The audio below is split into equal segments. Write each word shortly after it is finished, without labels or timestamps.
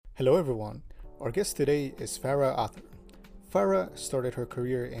Hello everyone, our guest today is Farrah Ather. Farrah started her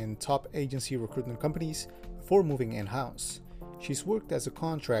career in top agency recruitment companies before moving in-house. She's worked as a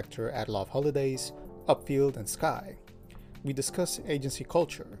contractor at LoveHolidays, Upfield, and Sky. We discuss agency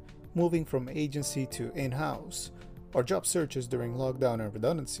culture, moving from agency to in-house, our job searches during lockdown and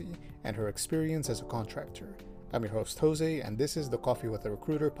redundancy, and her experience as a contractor. I'm your host Jose, and this is the Coffee with a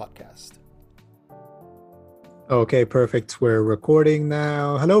Recruiter podcast. Okay, perfect. We're recording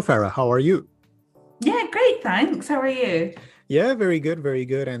now. Hello, Farrah. How are you? Yeah, great. Thanks. How are you? Yeah, very good, very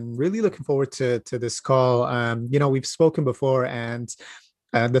good. And really looking forward to this call. We've spoken before, and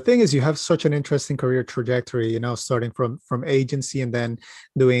the thing is, you have such an interesting career trajectory. Starting from agency and then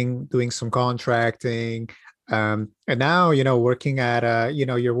doing some contracting, and now working at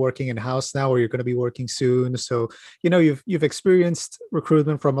you're working in house now, or you're going to be working soon. So you've experienced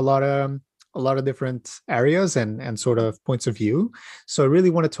recruitment from a lot of different areas and sort of points of view. So I really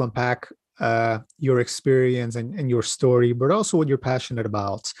wanted to unpack your experience and your story, but also what you're passionate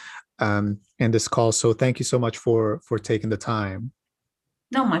about in this call. So thank you so much for taking the time.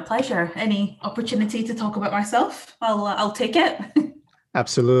 No, my pleasure. Any opportunity to talk about myself, I'll take it.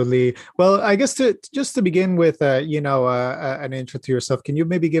 Absolutely. Well, I guess to begin with, an intro to yourself. Can you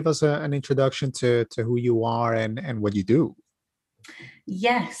maybe give us an introduction to who you are and what you do?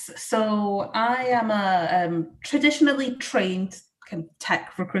 Yes. So I am a traditionally trained kind of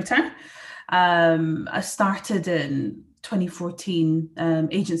tech recruiter. I started in 2014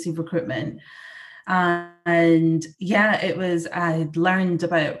 agency recruitment. And yeah, I'd learned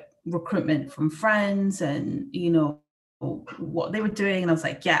about recruitment from friends and, what they were doing. And I was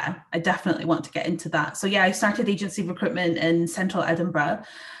like, yeah, I definitely want to get into that. So yeah, I started agency recruitment in central Edinburgh.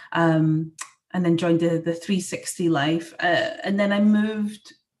 And then joined the 360 life. And then I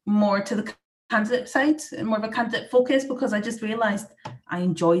moved more to the candidate side, more of a candidate focus, because I just realized I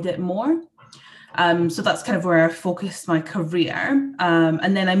enjoyed it more. So that's kind of where I focused my career.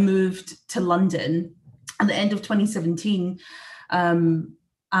 And then I moved to London at the end of 2017.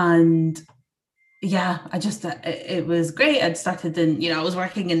 And yeah, it was great. I'd started I was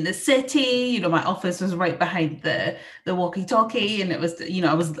working in the city, my office was right behind the walkie-talkie, and it was,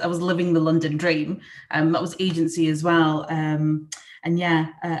 I was living the London dream. That was agency as well. I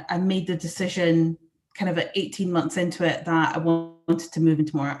made the decision kind of at 18 months into it that I wanted to move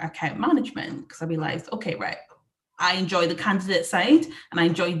into more account management, because I realized, okay, right, I enjoy the candidate side and I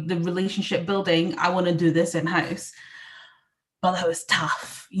enjoy the relationship building. I want to do this in-house. But that was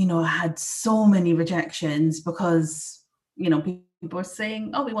tough. I had so many rejections because, people were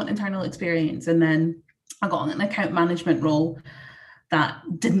saying, oh, we want internal experience. And then I got an account management role that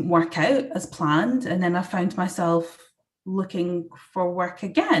didn't work out as planned. And then I found myself looking for work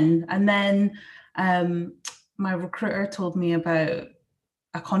again. And then my recruiter told me about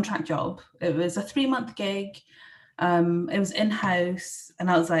a contract job. It was a 3-month gig. It was in-house.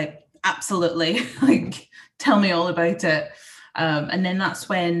 And I was like, absolutely, like, tell me all about it. And then that's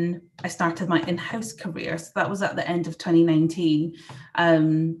when I started my in-house career. So that was at the end of 2019.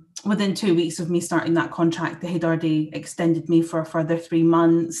 Within 2 weeks of me starting that contract, they had already extended me for a further 3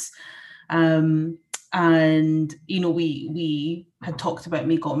 months. And, we had talked about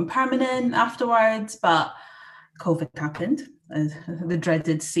me going permanent afterwards, but COVID happened, the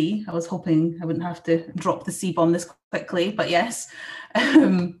dreaded C. I was hoping I wouldn't have to drop the C-bomb this quickly, but yes.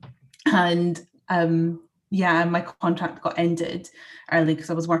 My contract got ended early because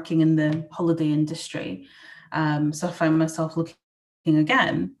I was working in the holiday industry. So I found myself looking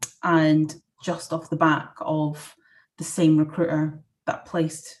again, and just off the back of the same recruiter that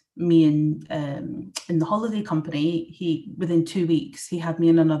placed me in the holiday company, within 2 weeks, he had me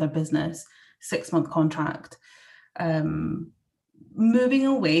in another business, 6-month contract, moving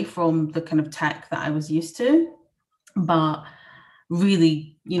away from the kind of tech that I was used to, but really,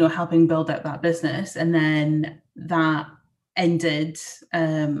 helping build out that business. And then that ended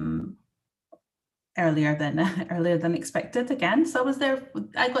earlier than expected again. So I was there,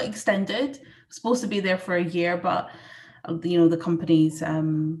 I got extended, supposed to be there for a year, but the company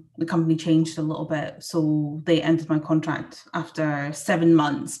changed a little bit. So they ended my contract after 7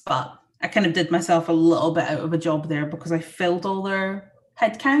 months, but I kind of did myself a little bit out of a job there because I filled all their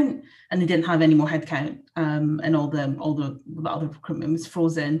headcount and they didn't have any more headcount, and all the other recruitment was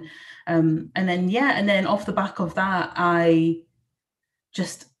frozen. And then off the back of that, I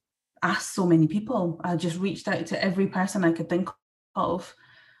just asked so many people. I just reached out to every person I could think of.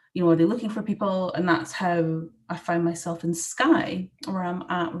 Are they looking for people? And that's how I found myself in Sky, where I'm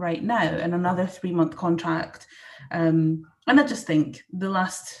at right now, in another 3-month contract. And I just think the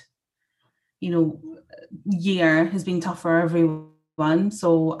last, year has been tough for everyone. one.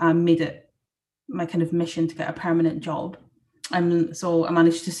 So I made it my kind of mission to get a permanent job. So I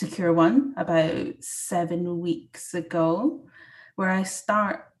managed to secure one about 7 weeks ago, where I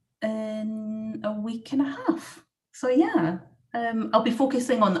start in a week and a half. So yeah, I'll be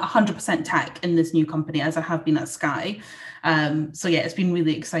focusing on 100% tech in this new company as I have been at Sky. So yeah, it's been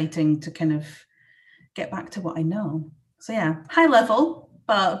really exciting to kind of get back to what I know. So yeah, high level,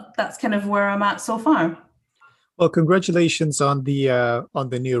 but that's kind of where I'm at so far. Well, congratulations on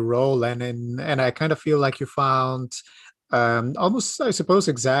the new role, and I kind of feel like you found almost, I suppose,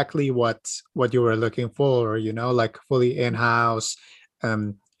 exactly what you were looking for. Like fully in-house,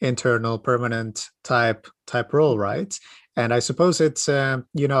 internal, permanent type role, right? And I suppose it's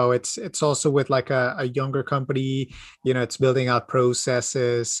it's also with like a younger company. It's building out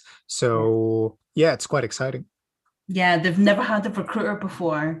processes. So yeah, it's quite exciting. Yeah, they've never had a recruiter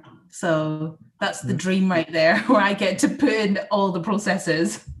before. So that's the Mm. dream right there, where I get to put in all the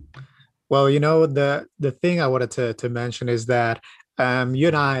processes. Well, the thing I wanted to mention is that you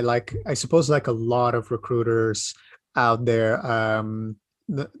and I, like, I suppose, like a lot of recruiters out there,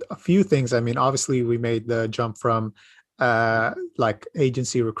 a few things. I mean, obviously, we made the jump from like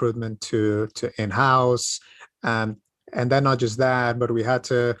agency recruitment to in-house, um, and then not just that, but we had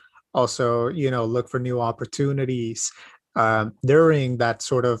to also, look for new opportunities during that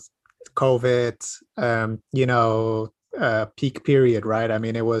sort of COVID, peak period, right? I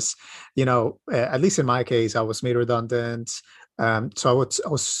mean, it was, at least in my case, I was made redundant. So I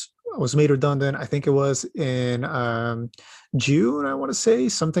was made redundant. I think it was in June, I want to say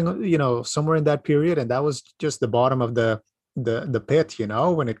something, somewhere in that period, and that was just the bottom of the pit,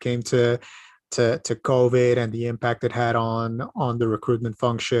 when it came to COVID and the impact it had on the recruitment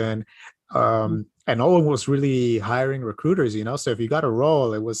function. And no one was really hiring recruiters, so if you got a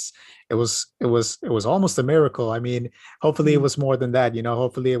role, it was almost a miracle. I mean, hopefully it Mm. was more than that.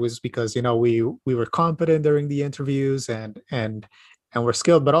 Hopefully it was because we were competent during the interviews and we're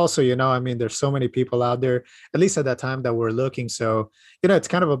skilled, but also, I mean, there's so many people out there, at least at that time, that were looking. So, it's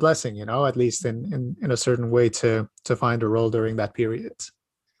kind of a blessing, at least in a certain way, to find a role during that period.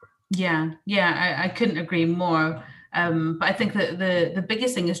 Yeah, yeah, I couldn't agree more. But I think that the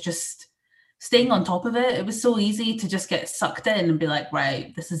biggest thing is just staying on top of it. It was so easy to just get sucked in and be like,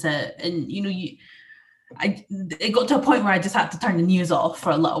 right, this is it. And it got to a point where I just had to turn the news off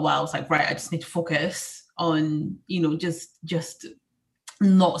for a little while. I was like, right, I just need to focus on, just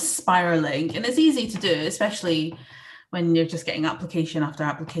not spiraling. And it's easy to do, especially when you're just getting application after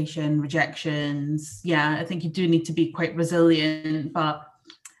application, rejections. Yeah, I think you do need to be quite resilient. But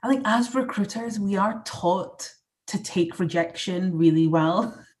I think as recruiters, we are taught to take rejection really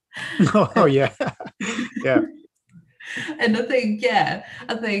well. Oh yeah. Yeah. And yeah,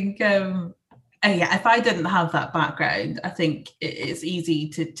 if I didn't have that background, I think it's easy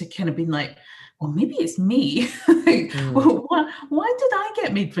to kind of be like, well, maybe it's me. Like, Mm. well, why did I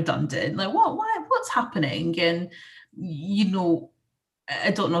get made redundant? Like, what's happening? And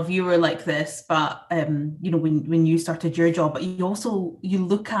I don't know if you were like this, but when you started your job, but you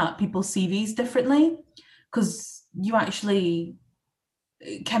look at people's CVs differently because you actually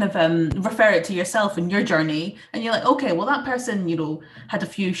kind of refer it to yourself and your journey, and you're like, okay, well, that person had a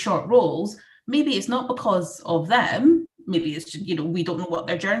few short roles. Maybe it's not because of them. Maybe it's just, we don't know what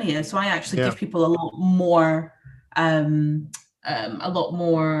their journey is. So I actually Yeah. give people a lot more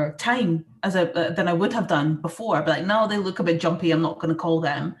time than I would have done before. But like, now they look a bit jumpy, I'm not going to call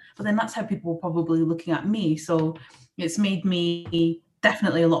them. But then that's how people were probably looking at me. So it's made me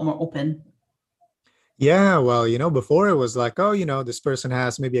definitely a lot more open. Yeah, well, before it was like, oh, this person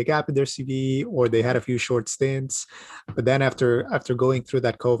has maybe a gap in their CV or they had a few short stints. But then after going through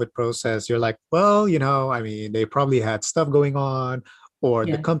that COVID process, you're like, well, I mean, they probably had stuff going on or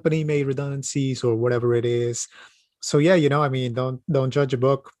the Yeah, company made redundancies or whatever it is. So yeah, I mean, don't judge a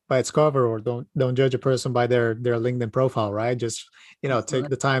book by its cover, or don't judge a person by their LinkedIn profile, right? Just, take absolutely.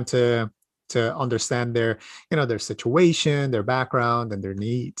 the time to understand their situation, their background, and their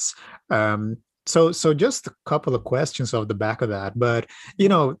needs. So just a couple of questions off the back of that, but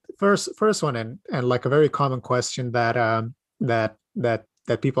first one, and like a very common question that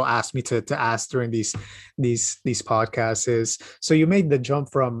people ask me to ask during these podcasts is, so you made the jump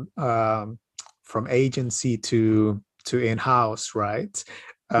from agency to in-house, right?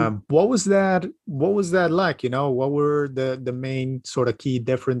 What was that like? What were the main sort of key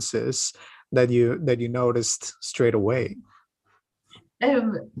differences that you noticed straight away?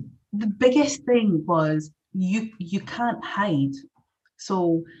 Um, the biggest thing was you can't hide.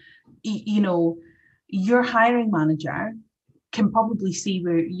 So your hiring manager can probably see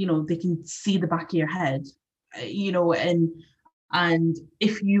where they can see the back of your head, and And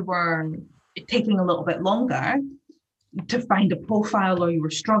if you were taking a little bit longer to find a profile, or you were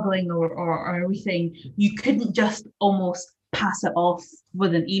struggling, or everything, you couldn't just almost pass it off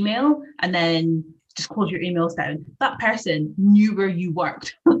with an email and then just close your emails down. That person knew where you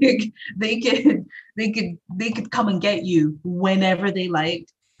worked. Like they could come and get you whenever they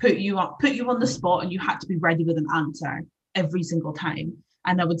liked, put you on the spot, and you had to be ready with an answer every single time.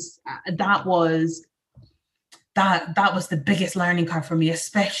 And that was the biggest learning curve for me,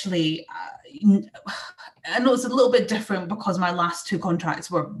 especially I know it's a little bit different because my last two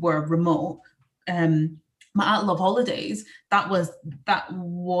contracts were remote. At LoveHolidays, that was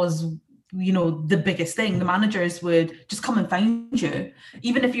the biggest thing. The managers would just come and find you,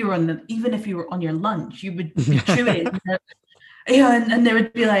 even if you were on your lunch. You would be chewing, and they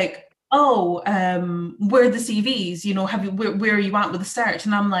would be like, "Oh, where are the CVs? Where are you at with the search?"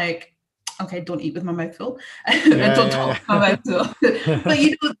 And I'm like, "Okay, don't eat with my mouth full. Don't talk with my mouth full." But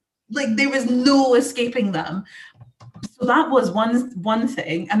like there was no escaping them. So that was one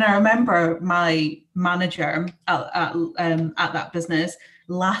thing. And I remember my manager at that business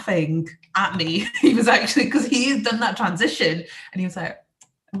laughing at me. He was actually, because he had done that transition, and he was like,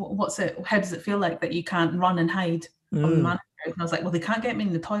 how does it feel like that you can't run and hide from the manager? And I was like, well, they can't get me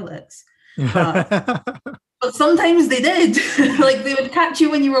in the toilets. But sometimes they did. Like they would catch you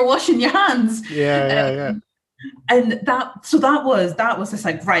when you were washing your hands. Yeah. And that was just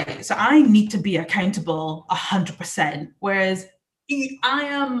like, right, so I need to be accountable 100%. Whereas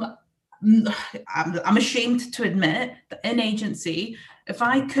I'm ashamed to admit that in agency, if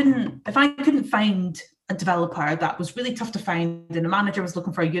I couldn't find a developer that was really tough to find and a manager was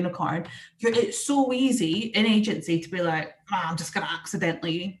looking for a unicorn, it's so easy in agency to be like, I'm just going to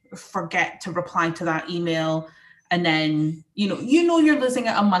accidentally forget to reply to that email. And then, you're losing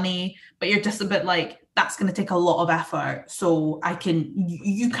out on money, but you're just a bit like, that's going to take a lot of effort. So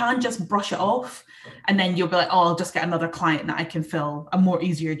you can't just brush it off. And then you'll be like, oh, I'll just get another client that I can fill a more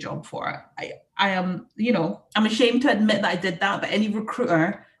easier job for. I am, I'm ashamed to admit that I did that, but any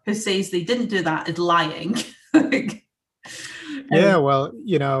recruiter who says they didn't do that is lying. Yeah, well,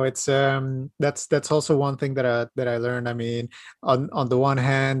 it's that's also one thing that I learned. I mean, on the one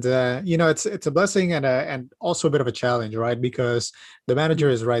hand, it's a blessing and also a bit of a challenge, right? Because the manager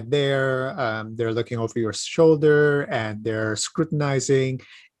is right there. They're looking over your shoulder and they're scrutinizing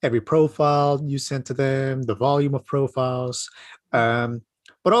every profile you send to them, the volume of profiles.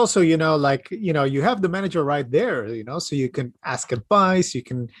 But also, you have the manager right there, so you can ask advice, you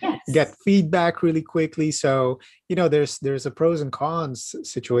can get feedback really quickly. So, there's a pros and cons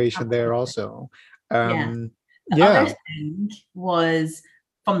situation there also. The other thing was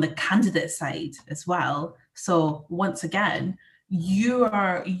from the candidate side as well. So once again, you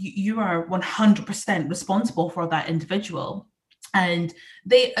are 100% responsible for that individual. And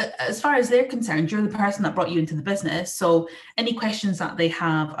they, as far as they're concerned, you're the person that brought you into the business. So any questions that they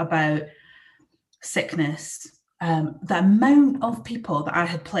have about sickness, the amount of people that I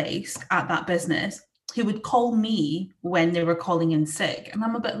had placed at that business who would call me when they were calling in sick. And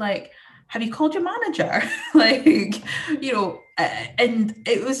I'm a bit like, have you called your manager? And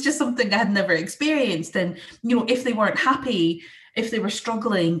it was just something I had never experienced. And, if they weren't happy, if they were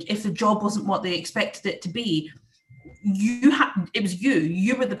struggling, if the job wasn't what they expected it to be, you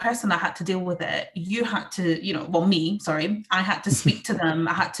were the person that had to deal with it. You had to, I had to speak to them.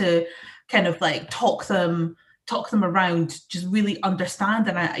 I had to kind of like talk them around, just really understand.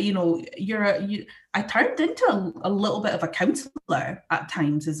 And I turned into a little bit of a counselor at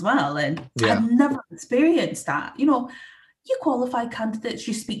times as well. And I've never experienced that. You qualify candidates,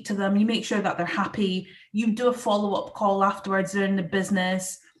 you speak to them, you make sure that they're happy, you do a follow-up call afterwards. They're in the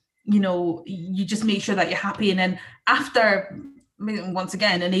business, you just make sure that you're happy. And then after, once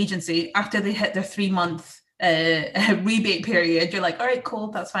again, an agency, after they hit their 3-month rebate period, you're like, all right,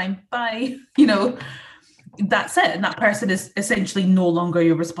 cool, that's fine, bye. That's it. And that person is essentially no longer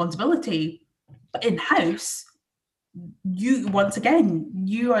your responsibility. But in-house, once again,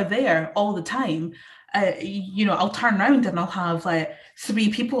 you are there all the time. I'll turn around and I'll have like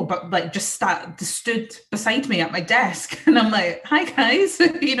 3 people, but like just stood beside me at my desk, and I'm like, "Hi guys,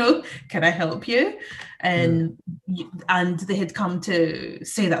 can I help you?" And they had come to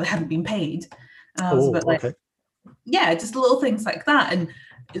say that they hadn't been paid, and I was a bit like, "Yeah, just little things like that." And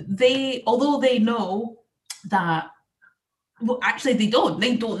although they know that. Well, actually, they don't.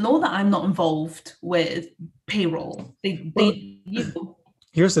 They don't know that I'm not involved with payroll.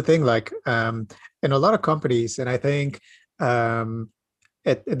 Here's the thing, like in a lot of companies, and I think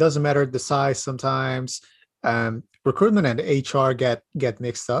it doesn't matter the size. Sometimes recruitment and HR get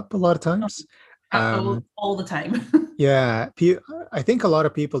mixed up a lot of times. All the time. Yeah, I think a lot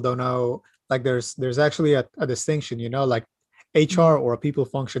of people don't know, like there's actually a distinction, like HR Mm, or a people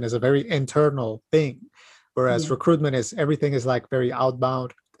function is a very internal thing, whereas yeah. recruitment is everything is like very outbound,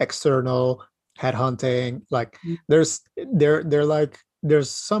 external, headhunting. Like Mm, they're like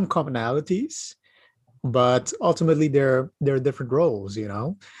there's some commonalities, but ultimately they're different roles.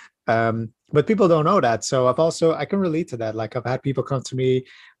 But people don't know that. So I can relate to that. Like I've had people come to me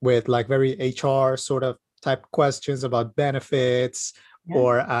with like very HR sort of type questions about benefits yeah.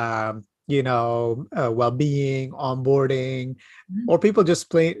 or well-being, onboarding, Mm. or people just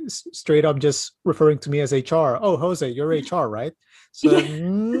straight up just referring to me as HR. Oh, Jose, you're HR, right? So Yeah.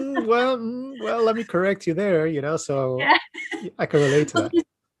 well, let me correct you there, so Yeah. I can relate to that.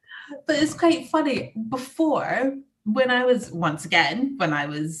 But it's quite funny. Before, when I was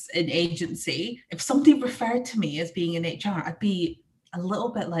in agency, if somebody referred to me as being in HR, I'd be a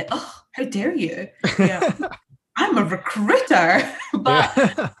little bit like, oh, how dare you? Yeah, I'm a recruiter. but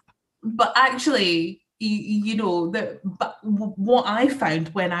Yeah. but actually, but what I found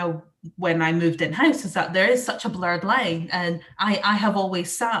when I moved in house is that there is such a blurred line, and I have always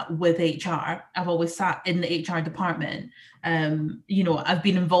sat with HR. I've always sat in the HR department. I've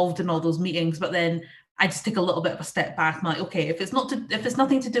been involved in all those meetings, but then I just take a little bit of a step back. I'm like, okay, if it's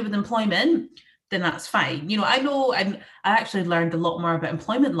nothing to do with employment, then that's fine. I actually learned a lot more about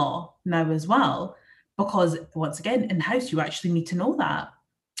employment law now as well, because once again, in house, you actually need to know that.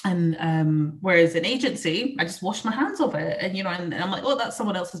 And whereas in agency, I just wash my hands of it, and I'm like, oh, that's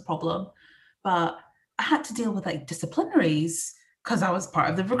someone else's problem. But I had to deal with like disciplinaries because I was part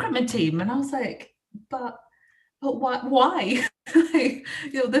of the recruitment team, and I was like, but why? Like,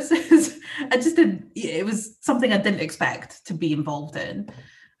 this is, I just didn't, it was something I didn't expect to be involved in.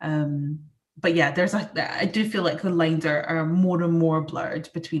 Um, but yeah, I do feel like the lines are more and more blurred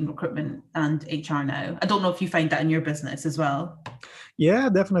between recruitment and HR now. I don't know if you find that in your business as well. Yeah,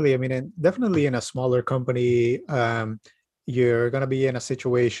 definitely. I mean, definitely in a smaller company, you're going to be in a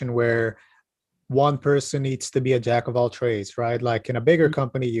situation where one person needs to be a jack of all trades, right? Like in a bigger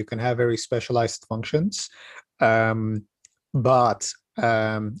company, you can have very specialized functions. Um, but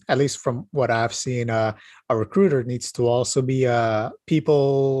at least from what I've seen, a recruiter needs to also be a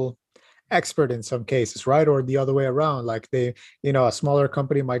people expert in some cases, right? Or the other way around. Like a smaller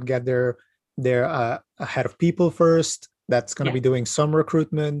company might get their a head of people first. That's going to Yeah. be doing some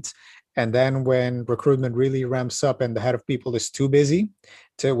recruitment. And then when recruitment really ramps up and the head of people is too busy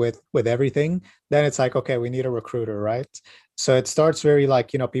with everything, then it's like, okay, we need a recruiter, right? So it starts very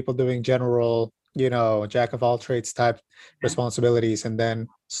like, people doing general, jack of all trades type Yeah. responsibilities, and then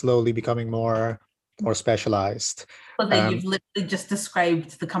slowly becoming more specialized. But then Um, you've literally just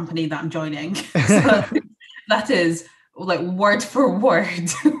described the company that I'm joining. So that is like word for word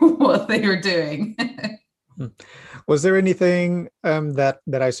what they are doing. Was there anything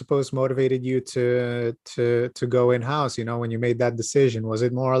that I suppose motivated you to go in house? When you made that decision, was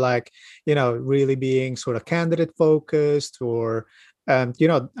it more like really being sort of candidate focused, or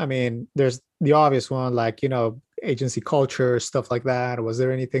I mean, there's the obvious one like agency culture, stuff like that. Was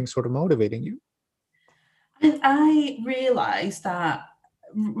there anything sort of motivating you? And I realized that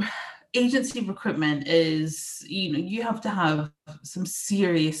agency recruitment is, you have to have some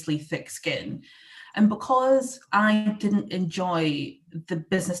seriously thick skin. And because I didn't enjoy the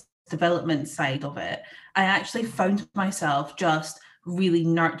business development side of it, I actually found myself just really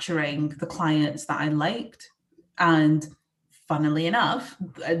nurturing the clients that I liked. And funnily enough,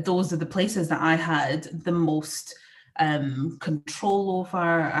 those are the places that I had the most control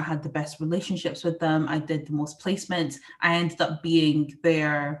over. I had the best relationships with them. I did the most placements. I ended up being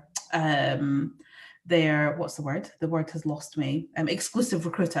their what's the word? The word has lost me. Exclusive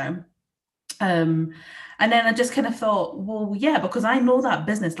recruiter. Um, and then I just kind of thought, well, yeah, because I know that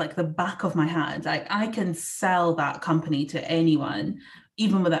business like the back of my hand. Like I can sell that company to anyone,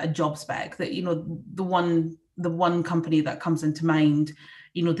 even without a job spec. That the one company that comes into mind,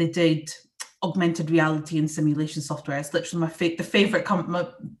 they did augmented reality and simulation software. It's literally my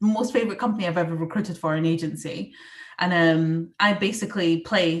most favorite company I've ever recruited for an agency, and I basically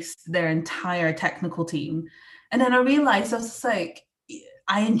placed their entire technical team. And then I realized I was just like,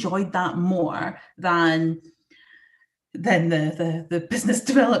 I enjoyed that more than the business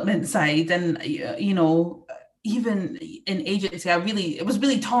development side. And even in agency, it was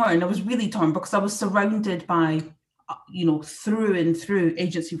really torn. I was really torn because I was surrounded by through and through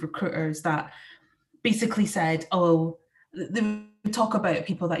agency recruiters that basically said, oh, they would talk about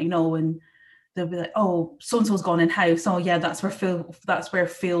people that and they'll be like, oh, so and so's gone in house. Oh yeah, that's where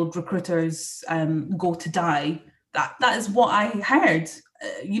failed recruiters go to die. That is what I heard.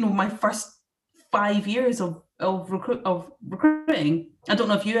 My first 5 years of recruiting. I don't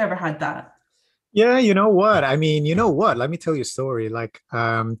know if you ever had that. Yeah, you know what? I mean, you know what? Let me tell you a story. Like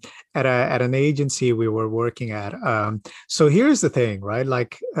at an agency we were working at. So here's the thing, right?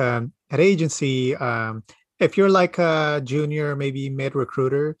 Like at agency, if you're like a junior, maybe mid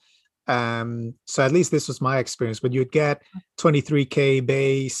recruiter, so at least this was my experience, but you'd get 23K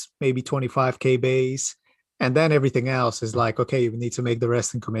base, maybe 25K base, and then everything else is like, okay, you need to make the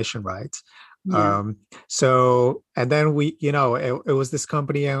rest in commission, right? Yeah. Um, so, and then we, it was this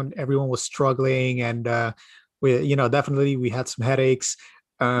company and everyone was struggling and we, definitely we had some headaches.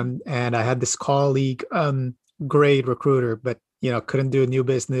 And I had this colleague, great recruiter, but, couldn't do new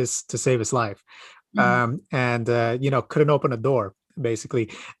business to save his life. Mhm. And couldn't open a door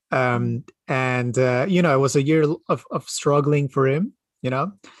basically. And it was a year of struggling for him, you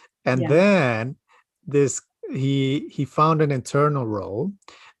know, and Yeah. then this, he found an internal role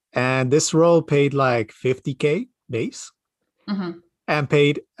and this role paid like 50K base Hmm. and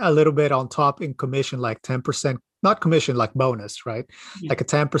paid a little bit on top in commission, like 10%, not commission, like bonus, right? Yeah. Like a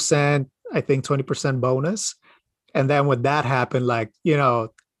 10%, I think 20% bonus. And then when that happened, like,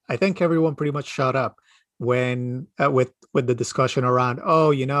 I think everyone pretty much shut up when with the discussion around, oh,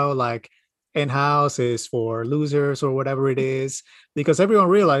 like in-house is for losers or whatever it is, because everyone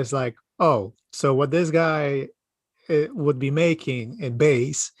realized like, oh, so what this guy would be making in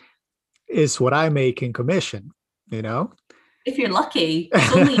base is what I make in commission, you know? If you're lucky,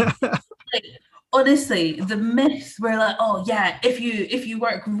 it's only like honestly the myth where like, oh yeah, if you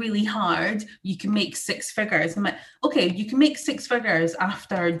work really hard you can make six figures. I'm like, okay, you can make six figures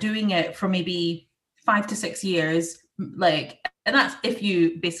after doing it for maybe 5 to 6 years, like, and that's if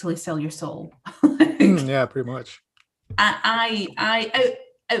you basically sell your soul. Like, Yeah, pretty much. out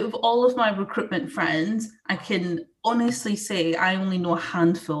of all of my recruitment friends, I can honestly say I only know a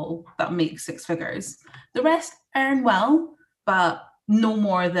handful that make six figures. The rest earn well, but no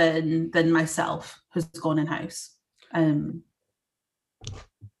more than myself who's gone in house. Um,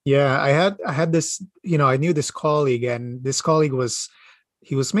 Yeah, I had this, I knew this colleague and this colleague was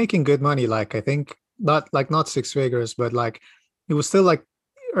he was making good money, like I think not six figures, but like he was still like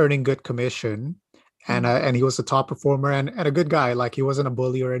earning good commission and he was a top performer and a good guy, like he wasn't a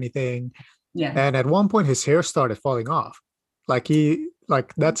bully or anything. yeah, And at one point his hair started falling off. Like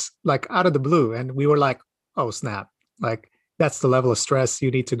that's like out of the blue and we were like, "Oh, snap." Like that's the level of stress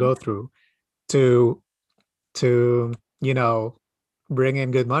you need to go through to to bring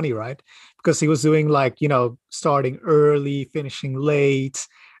in good money, right? Because he was doing like starting early, finishing late.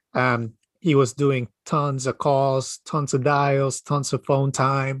 He was doing tons of calls, tons of dials, tons of phone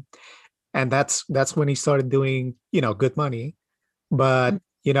time, and that's when he started doing good money. But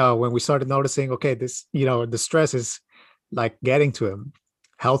when we started noticing, okay, this the stress is like getting to him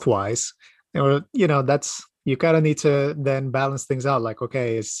health wise, and that's you kind of need to then balance things out. Like,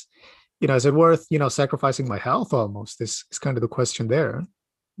 okay, is it worth sacrificing my health almost? Is kind of the question there.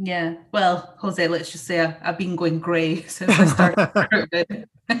 yeah. Well, Jose, let's just say I've been going grey since I started recruitment.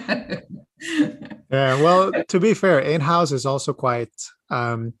 Yeah, well, to be fair, in-house is also quite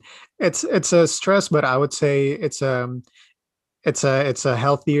it's a stress, but I would say it's a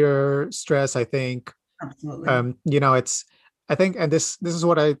healthier stress, I think. Absolutely. It's I think, and this is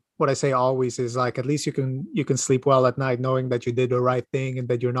what I say always is like at least you can sleep well at night knowing that you did the right thing and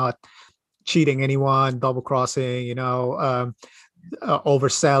that you're not cheating anyone, double crossing,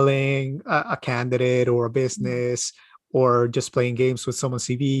 overselling a candidate or a business or just playing games with someone's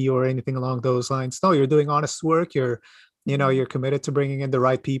CV or anything along those lines. No, you're doing honest work. You're committed to bringing in the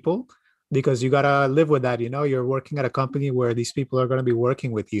right people because you got to live with that. You're working at a company where these people are going to be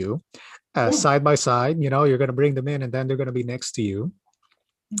working with you Yeah. side by side. You're going to bring them in and then they're going to be next to you.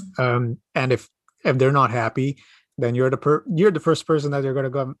 And if they're not happy, then you're the first person that they're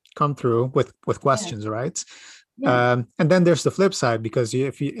going to come through with Yeah. questions, right? Yeah. And then there's the flip side because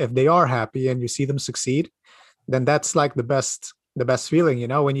if they are happy and you see them succeed, then that's like the best feeling,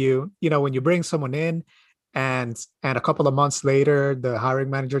 when you bring someone in and a couple of months later the hiring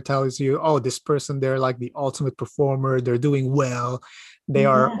manager tells you, oh, this person, they're like the ultimate performer, they're doing well, they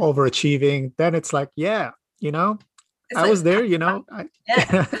are Yeah. overachieving, then it's like, yeah, you know It's I was like, there.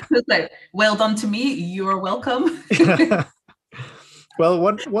 yeah. It's like, well done to me. You are welcome. Well,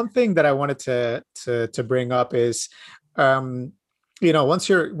 one thing that I wanted to bring up is, um, once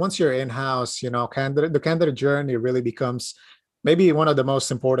you're in house, the candidate journey really becomes maybe one of the most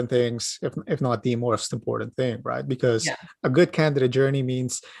important things, if not the most important thing, right? Because Yeah. a good candidate journey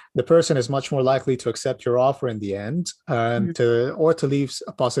means the person is much more likely to accept your offer in the end, Mhm. to leave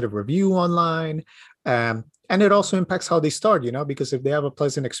a positive review online, and it also impacts how they start, because if they have a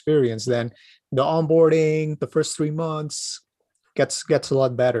pleasant experience, then the onboarding, the first 3 months gets a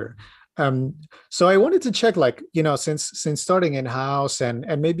lot better. Um, so I wanted to check, like, since starting in house and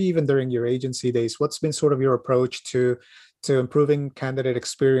maybe even during your agency days, what's been sort of your approach to improving candidate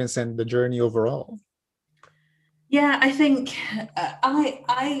experience and the journey overall? Yeah, I think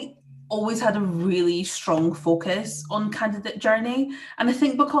I always had a really strong focus on candidate journey. And I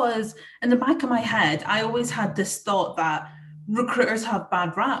think because in the back of my head, I always had this thought that recruiters have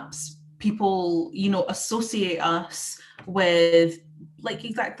bad raps. People, associate us with, like,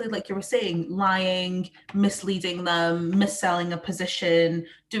 exactly like you were saying, lying, misleading them, misselling a position,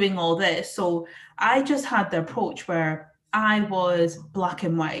 doing all this. So I just had the approach where I was black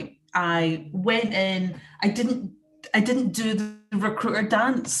and white. I went in, I didn't do the recruiter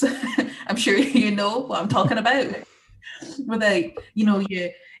dance. I'm sure you know what I'm talking about. Without,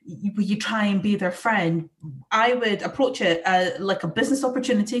 you try and be their friend. I would approach it like a business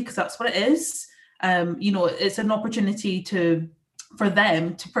opportunity, because that's what it is. It's an opportunity for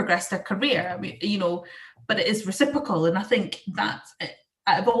them to progress their career. I mean, but it is reciprocal, and I think that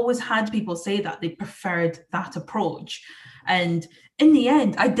I've always had people say that they preferred that approach. And in the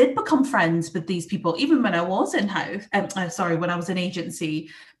end, I did become friends with these people, even when I was in house. When I was in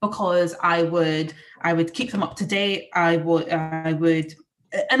agency, because I would keep them up to date. I would,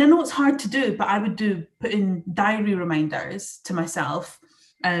 and I know it's hard to do, but I would put in diary reminders to myself.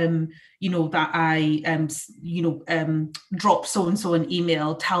 That I, drop so and so an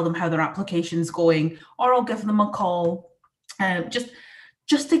email, tell them how their application's going, or I'll give them a call,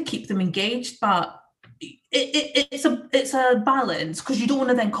 just to keep them engaged. But it's a balance, because you don't want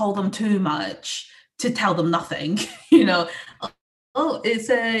to then call them too much to tell them nothing. Oh, it's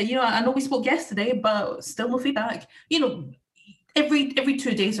I know we spoke yesterday, but still no feedback. Every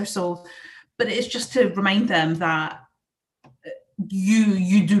 2 days or so. But it's just to remind them that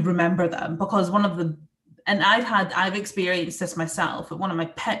you do remember them, because and I've experienced this myself. But one of my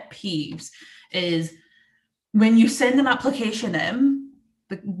pet peeves is when you send an application in,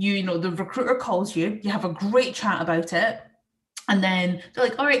 the recruiter calls you, you have a great chat about it, and then they're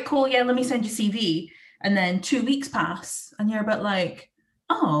like, all right, cool, yeah, let me send you CV. And then 2 weeks pass, and you're a bit like,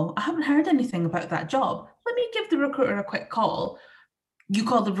 oh, I haven't heard anything about that job. Let me give the recruiter a quick call. You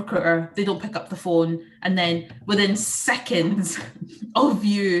call the recruiter, they don't pick up the phone, and then within seconds of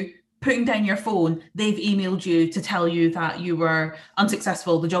you putting down your phone, they've emailed you to tell you that you were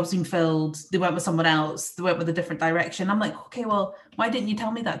unsuccessful, the job's been filled, they went with someone else, they went with a different direction. I'm like, okay, well, why didn't you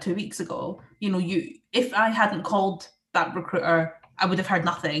tell me that 2 weeks ago? If I hadn't called that recruiter, I would have heard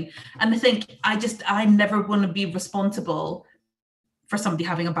nothing. And I think I never want to be responsible for somebody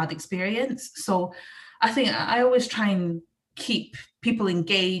having a bad experience. So I think I always try and keep people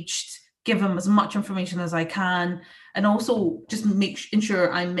engaged, give them as much information as I can, and also just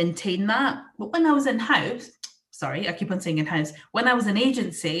ensure I maintain that. But when I was in house, sorry, I keep on saying in house, when I was in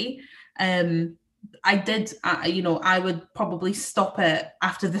agency, I did, I would probably stop it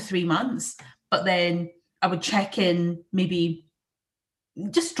after the 3 months, but then I would check in, maybe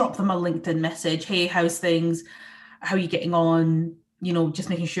just drop them a LinkedIn message. Hey, how's things? How are you getting on? Just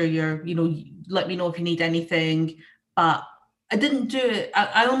making sure let me know if you need anything. But I didn't do it.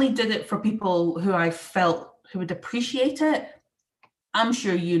 I only did it for people who I felt who would appreciate it. I'm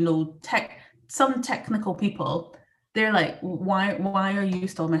sure some technical people, they're like, why are you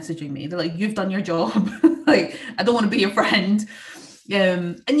still messaging me? They're like, you've done your job. Like, I don't want to be your friend.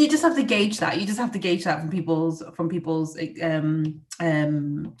 And you just have to gauge that. You just have to gauge that from people's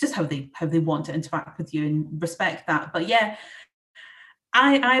just how they want to interact with you, and respect that. But yeah,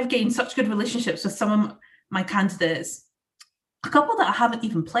 I've gained such good relationships with some of my candidates. A couple that I haven't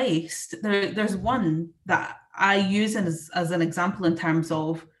even placed. There's one that I use as an example in terms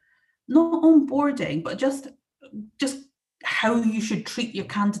of not onboarding, but just how you should treat your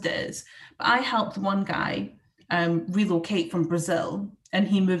candidates. But I helped one guy relocate from Brazil, and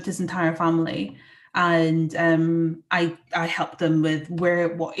he moved his entire family. And I helped him with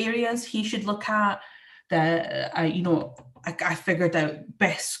what areas he should look at. I figured out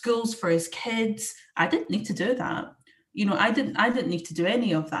best schools for his kids. I didn't need to do that. I didn't need to do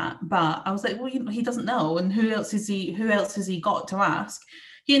any of that. But I was like, well, he doesn't know, and who else has he got to ask?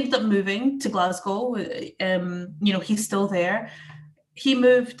 He ended up moving to Glasgow. He's still there. He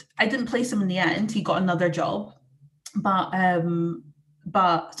moved. I didn't place him in the end. He got another job, but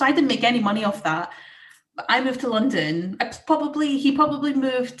so I didn't make any money off that. But I moved to London. He probably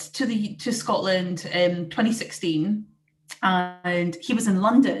moved to Scotland in 2016, and he was in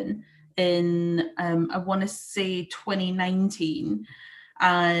London in I want to say 2019.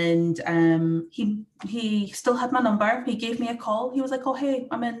 and he still had my number. He gave me a call. He was like, "Oh, hey,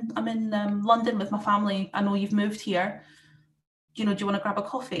 I'm in London with my family. I know you've moved here. Do you want to grab a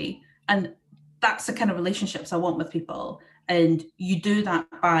coffee?" And that's the kind of relationships I want with people. And you do that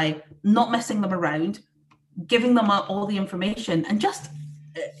by not messing them around, giving them all the information, and just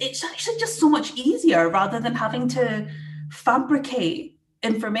it's actually just so much easier rather than having to fabricate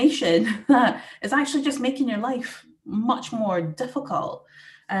information that is actually just making your life much more difficult.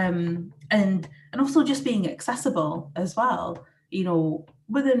 And also just being accessible as well,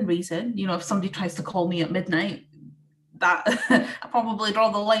 within reason. If somebody tries to call me at midnight, that I probably draw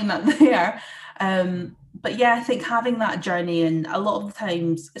the line at there. But yeah, I think having that journey, and a lot of the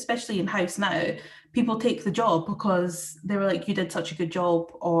times, especially in house now, people take the job because they were like, "You did such a good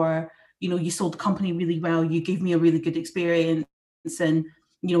job," or "You sold the company really well. You gave me a really good experience, and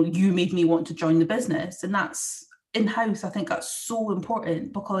you made me want to join the business." And that's in house. I think that's so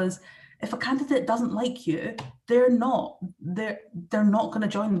important, because if a candidate doesn't like you, they're not going to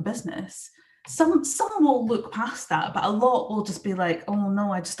join the business. Some will look past that, but a lot will just be like, "Oh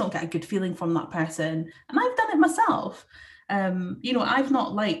no, I just don't get a good feeling from that person." And I've done it myself. I've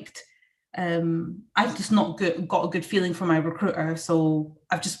not liked. I've just not got a good feeling from my recruiter, so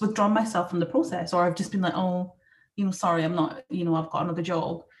I've just withdrawn myself from the process, or I've just been like, "Oh, sorry, I'm not. I've got another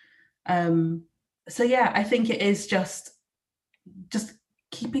job." So yeah, I think it is just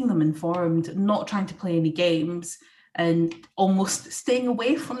keeping them informed, not trying to play any games, and almost staying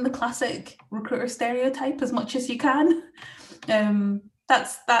away from the classic recruiter stereotype as much as you can.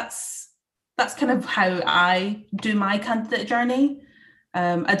 That's kind of how I do my candidate journey.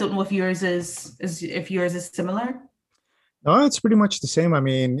 I don't know if yours is similar. No, it's pretty much the same. I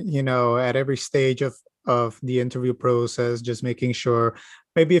mean, at every stage of the interview process, just making sure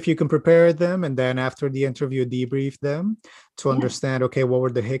maybe if you can prepare them, and then after the interview, debrief them to Yeah. understand, okay, what were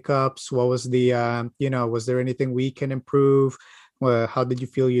the hiccups? What was was there anything we can improve? Well, how did you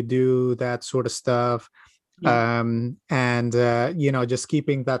feel you do that sort of stuff? Yeah. And just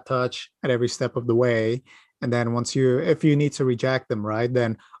keeping that touch at every step of the way. And then if you need to reject them, right,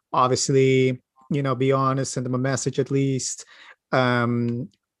 then obviously, be honest, send them a message at least. um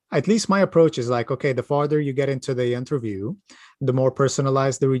at least my approach is like, okay, the farther you get into the interview, the more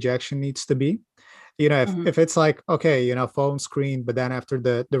personalized the rejection needs to be. If it's like, okay, phone screen, but then after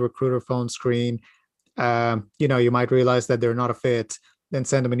the recruiter phone screen, you might realize that they're not a fit, then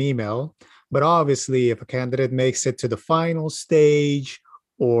send them an email. But obviously, if a candidate makes it to the final stage,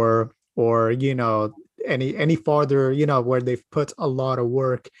 or any farther, where they've put a lot of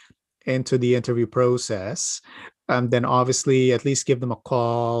work into the interview process, then obviously at least give them a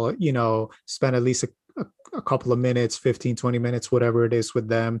call, spend at least a couple of minutes, 15, 20 minutes, whatever it is, with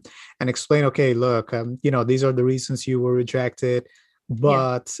them, and explain, okay, look, these are the reasons you were rejected, Yeah.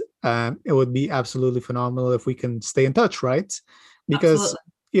 but it would be absolutely phenomenal if we can stay in touch, right? Because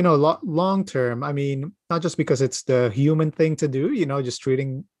Absolutely. long term, I mean, not just because it's the human thing to do, just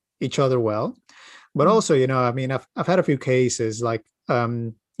treating each other well, but Mm. also, I mean, I've had a few cases, like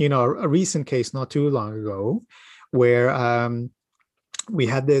a recent case not too long ago, where we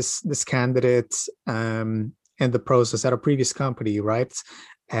had this candidate in the process at a previous company, right?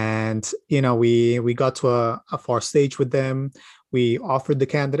 And we got to a far stage with them. We offered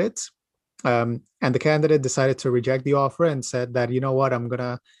the candidate, and the candidate decided to reject the offer and said that, what, I'm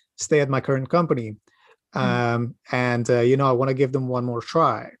gonna stay at my current company, Mm. and I want to give them one more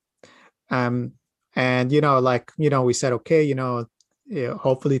try. um, and we said, okay,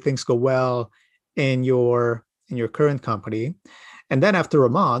 hopefully things go well in your current company. And then after a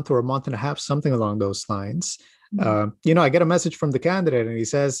month or a month and a half, something along those lines, Mm. I get a message from the candidate, and he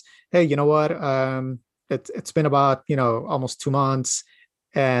says, hey, you know what, it's been about almost 2 months,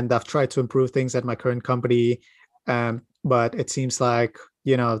 and I've tried to improve things at my current company, but it seems like,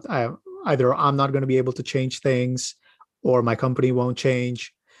 either I'm not going to be able to change things, or my company won't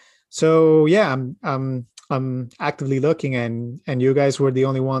change. So yeah, I'm actively looking, and you guys were the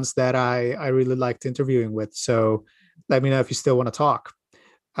only ones that I really liked interviewing with. So let me know if you still want to talk.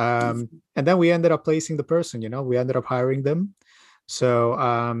 And then we ended up placing the person. We ended up hiring them. So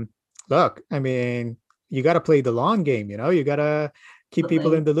look, I mean, you got to play the long game. You got to keep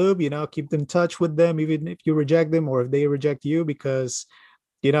people in Absolutely. the loop. Keep in touch with them, even if you reject them or if they reject you, because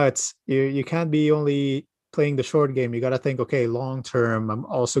it's you can't be only playing the short game. You got to think, okay, long term, I'm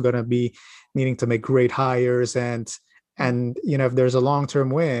also going to be needing to make great hires, and if there's a long term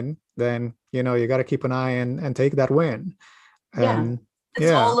win, then you got to keep an eye and take that win. Yeah. um It's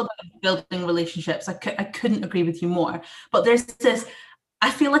yeah. all about building relationships. I couldn't agree with you more. But there's this, I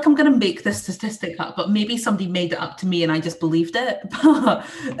feel like I'm going to make this statistic up, but maybe somebody made it up to me and I just believed it. But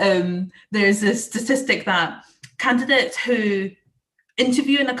there's a statistic that candidates who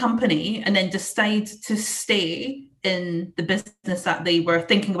interview in a company and then decide to stay in the business that they were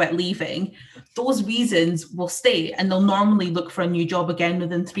thinking about leaving, those reasons will stay and they'll normally look for a new job again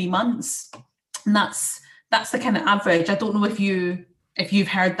within 3 months. And that's the kind of average. I don't know if you've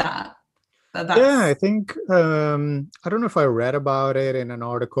heard that. Yeah, That's I think I don't know if I read about it in an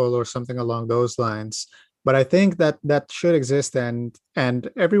article or something along those lines, but I think that that should exist, and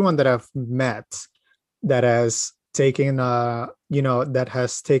everyone that I've met that has taken that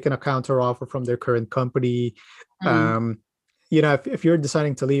has taken a counter offer from their current company, mm, um, if you're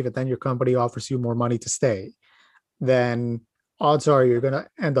deciding to leave it, then your company offers you more money to stay, then odds are you're going to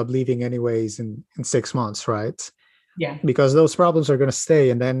end up leaving anyways in 6 months, right? yeah, Because those problems are going to stay,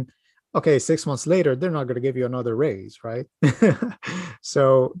 and then okay, 6 months later they're not going to give you another raise, right?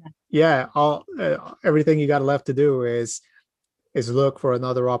 So yeah, all everything you got left to do is look for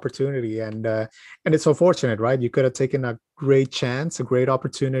another opportunity, and it's unfortunate, right? You could have taken a great chance, a great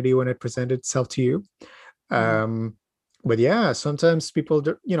opportunity when it presented itself to you. mm, um but yeah, sometimes people,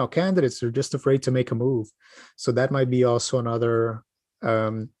 candidates are just afraid to make a move, so that might be also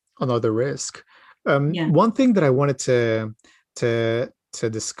um another risk. yeah, One thing that I wanted to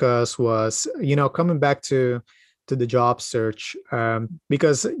discuss was, coming back to the job search,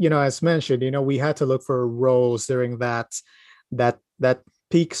 because, as mentioned, we had to look for roles during that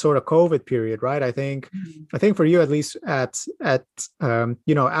peak sort of COVID period, right? mm, I think for you, at least at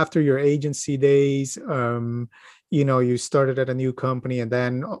after your agency days, you started at a new company, and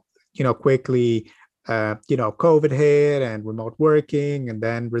then quickly COVID hit, and remote working, and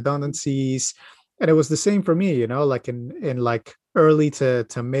then redundancies. And it was the same for me, like in like early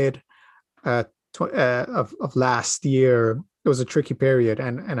to mid uh, of last year. It was a tricky period,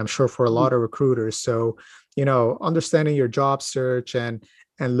 and I'm sure for a mm, lot of recruiters. So, understanding your job search and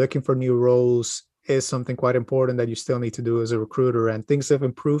looking for new roles is something quite important that you still need to do as a recruiter. And things have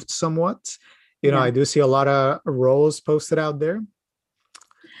improved somewhat. I yeah. do see a lot of roles posted out there,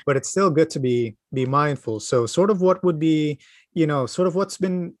 but it's still good to be mindful. So, sort of what would be, sort of what's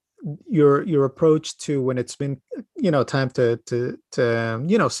been your approach to when it's been, time to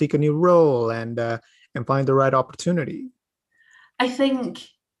seek a new role and find the right opportunity. I think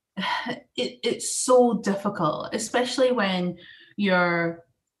it's so difficult, especially you're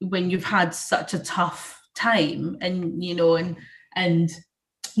when you've had such a tough time, and and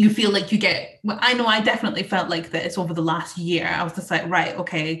you feel like you get. Well, I know I definitely felt like this over the last year. I was just like, right,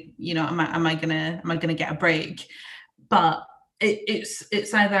 okay, am I gonna get a break? But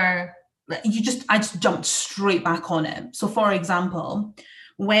it's either I just jumped straight back on it. So for example,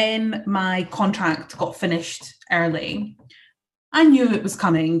 when my contract got finished early, I knew it was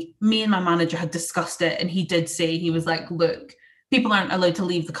coming. Me and my manager had discussed it, and he did say, he was like, "Look, people aren't allowed to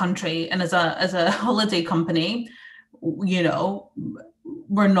leave the country, and as a holiday company, you know,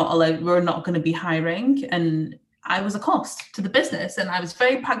 we're not allowed. We're not going to be hiring." And I was a cost to the business, and I was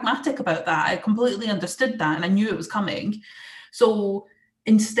very pragmatic about that. I completely understood that, and I knew it was coming. So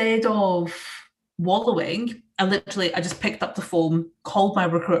instead of wallowing, I just picked up the phone, called my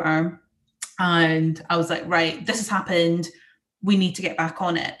recruiter, and I was like, right, this has happened. We need to get back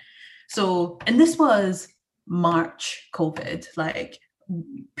on it. So, and this was March COVID. Like,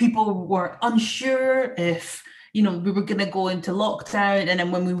 people were unsure if, we were going to go into lockdown. And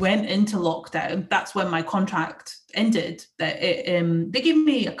then when we went into lockdown, that's when my contract ended. They gave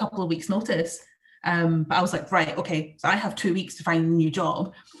me a couple of weeks notice. But I was like, right, okay, so I have 2 weeks to find a new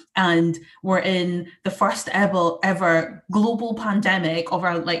job. And we're in the first ever global pandemic of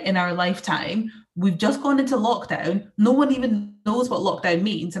in our lifetime. We've just gone into lockdown. No one even knows what lockdown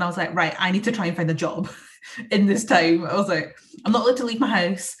means. And I was like, right, I need to try and find a job in this time. I was like, I'm not allowed to leave my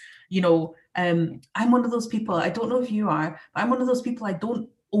house. I'm one of those people, I don't know if you are, but I'm one of those people, I don't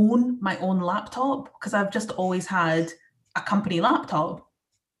own my own laptop because I've just always had a company laptop.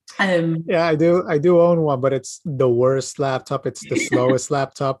 Um, Yeah, I do own one, but it's the worst laptop. It's the slowest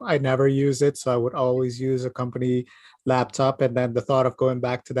laptop. I never use it, so I would always use a company laptop, and then the thought of going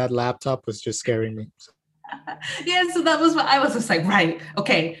back to that laptop was just scaring me. yeah, so that was what I was just like, right,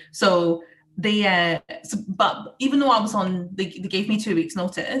 okay. So but even though they gave me 2 weeks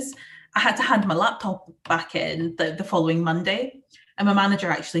notice, I had to hand my laptop back in the following Monday. And my manager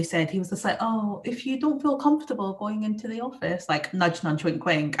actually said, he was just like, oh, if you don't feel comfortable going into the office, like nudge, nudge, wink,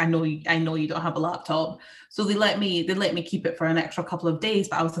 wink, I know you don't have a laptop. So they let me keep it for an extra couple of days.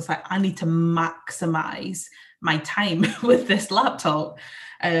 But I was just like, I need to maximize my time with this laptop.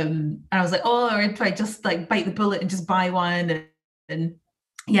 And I was like, oh, or do I just like bite the bullet and just buy one? And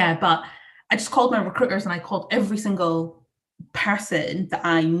yeah, but I just called my recruiters and I called every single person that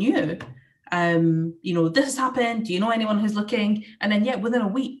I knew. This has happened. Do you know anyone who's looking? And then, yeah, within a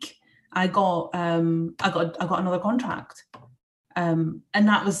week, I got another contract. And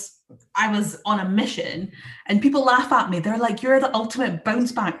I was on a mission, and people laugh at me. They're like, "You're the ultimate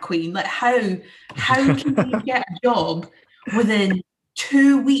bounce back queen. Like, how can you get a job within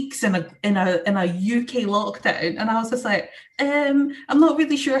 2 weeks in a UK lockdown?" And I was just like, I'm not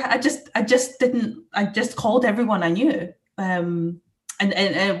really sure. I just called everyone I knew, and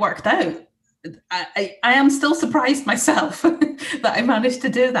it worked out. I am still surprised myself that I managed to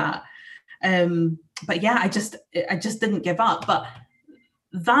do that. But yeah, I just didn't give up. But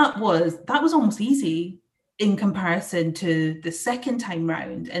that was almost easy in comparison to the second time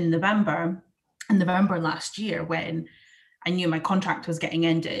round in November last year, when I knew my contract was getting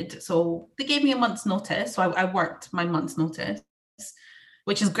ended. So they gave me a month's notice. So I worked my month's notice,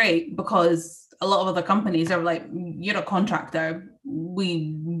 which is great, because a lot of other companies are like, "You're a contractor.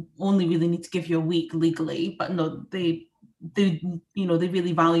 We only really need to give you a week legally." But no, they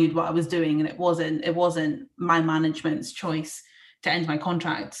really valued what I was doing, and it wasn't my management's choice to end my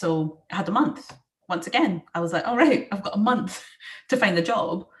contract. So I had a month. Once again, I was like, "All right, I've got a month to find a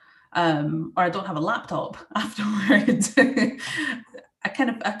job, or I don't have a laptop afterwards." I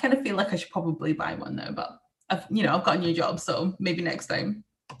kind of feel like I should probably buy one now, but I've got a new job, so maybe next time.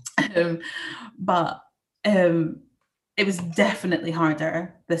 Um, but um, it was definitely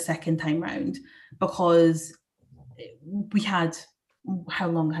harder the second time round, because we had, how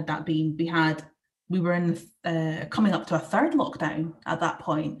long had that been? We were in coming up to a third lockdown at that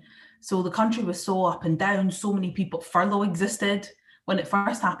point. So the country was so up and down. So many people, furlough existed when it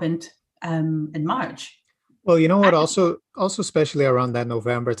first happened, in March. Well, you know what? Also, especially around that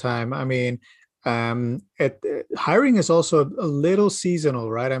November time, I mean, hiring is also a little seasonal,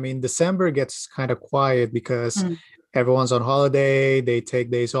 right? I mean, December gets kind of quiet because Mm. everyone's on holiday, they take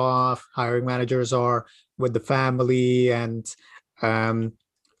days off, hiring managers are with the family, and um,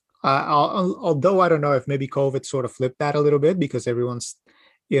 although I don't know if maybe COVID sort of flipped that a little bit because everyone's,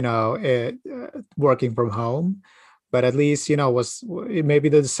 working from home, but at least was maybe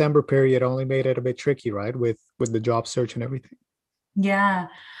the December period only made it a bit tricky, right, with the job search and everything. Yeah,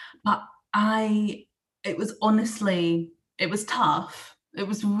 but I, it was tough. It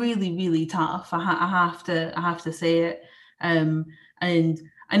was really, really tough. I have to say it. Um, and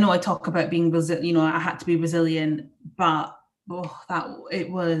I know I talk about being resilient. I had to be resilient, but that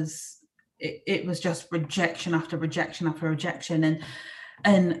it was just rejection after rejection after rejection,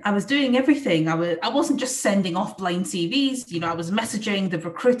 and I was doing everything. I wasn't just sending off blind CVs. I was messaging the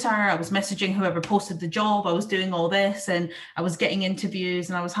recruiter, I was messaging whoever posted the job, I was doing all this, and I was getting interviews,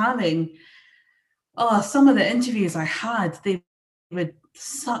 and I was having, some of the interviews I had, they would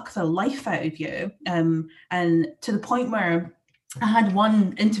suck the life out of you. And to the point where I had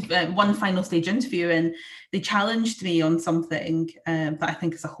one final stage interview, and they challenged me on something, that I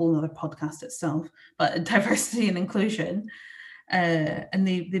think is a whole other podcast itself, but diversity and inclusion. And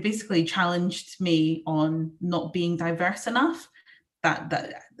they basically challenged me on not being diverse enough.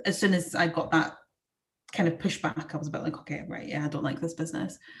 That as soon as I got that kind of pushback, I was a bit like, okay, right, yeah, I don't like this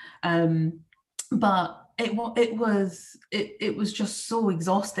business. But it was just so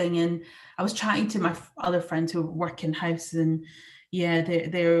exhausting. And I was chatting to my other friends who work in house, and yeah,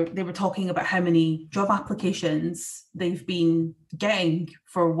 they were talking about how many job applications they've been getting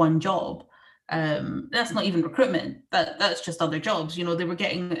for one job. That's not even recruitment. That's just other jobs. They were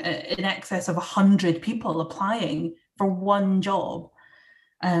getting in excess of 100 people applying for one job.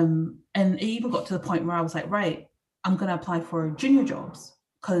 And it even got to the point where I was like, right, I'm going to apply for junior jobs,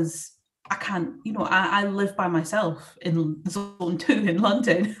 because I can't, I live by myself in zone 2 in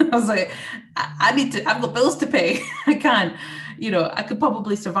London. I was like, I need to, I've got bills to pay. I can't, I could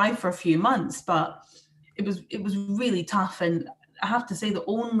probably survive for a few months, but it was really tough. And I have to say, the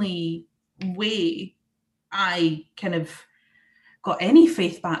only way I kind of got any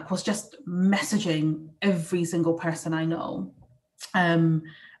faith back was just messaging every single person I know. And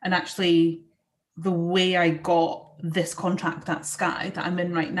actually, the way I got this contract at Sky that I'm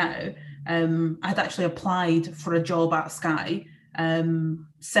in right now, I'd actually applied for a job at Sky,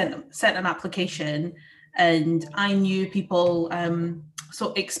 sent an application, and I knew people.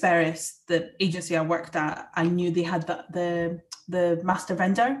 So Experis, the agency I worked at, I knew they had the master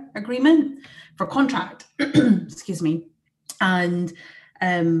vendor agreement for contract. Excuse me. And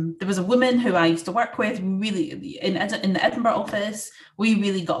there was a woman who I used to work with, really in the Edinburgh office. We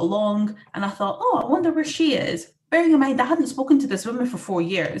really got along, and I thought, oh, I wonder where she is. Bearing in mind, I hadn't spoken to this woman for 4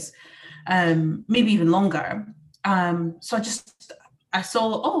 years, maybe even longer. So I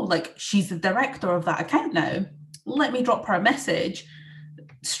saw, oh, like she's the director of that account now. Let me drop her a message.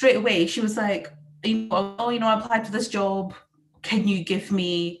 Straight away, she was like, I applied for this job. Can you give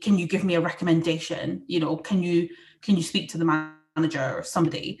me a recommendation? Can you speak to the manager or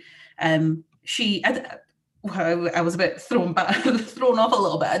somebody? I was a bit thrown off a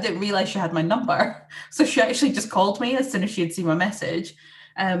little bit. I didn't realize she had my number. So she actually just called me as soon as she had seen my message.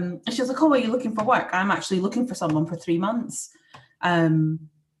 And she was like, oh, are you looking for work? I'm actually looking for someone for 3 months. And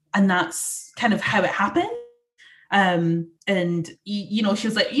that's kind of how it happened. And she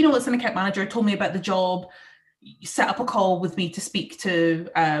was like, it's an account manager, told me about the job, set up a call with me to speak to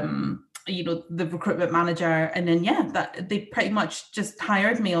the recruitment manager, and then that they pretty much just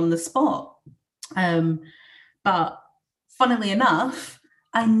hired me on the spot. But funnily enough,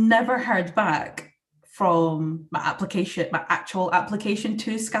 I never heard back from my actual application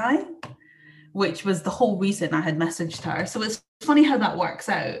to Sky, which was the whole reason I had messaged her. So it's funny how that works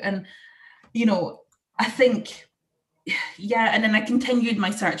out. And I think and then I continued my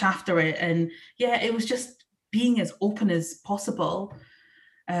search after it, and it was just being as open as possible.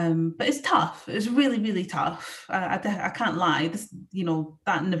 But it's tough. It's really, really tough. I can't lie.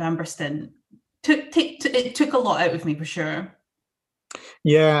 That November stint took a lot out of me for sure.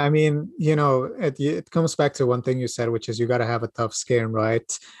 Yeah, I mean, it comes back to one thing you said, which is you got to have a tough skin,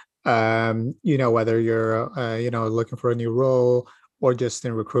 right? Whether you're looking for a new role or just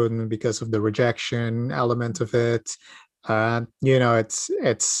in recruitment because of the rejection element of it.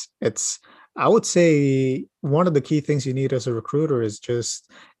 It's I would say one of the key things you need as a recruiter is just,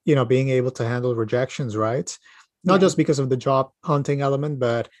 being able to handle rejections, right? Not just because of the job hunting element,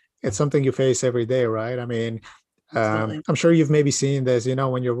 but it's something you face every day, right? I mean, I'm sure you've maybe seen this,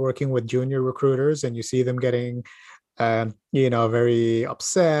 when you're working with junior recruiters and you see them getting very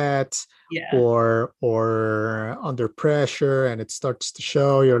upset or under pressure, and it starts to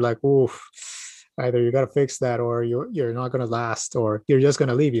show. You're like, oof, either you got to fix that, or you're not going to last, or you're just going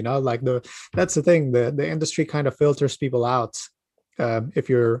to leave. That's the thing. The industry kind of filters people out. If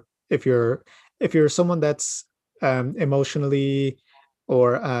you're someone that's emotionally,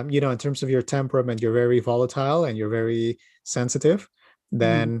 or in terms of your temperament, you're very volatile and you're very sensitive,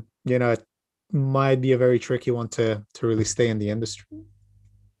 then it might be a very tricky one to really stay in the industry.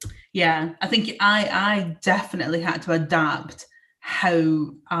 Yeah, I think I definitely had to adapt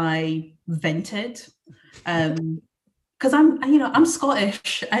how I vented, because I'm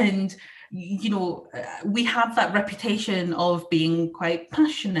Scottish, and we have that reputation of being quite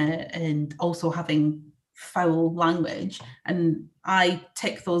passionate and also having foul language, and I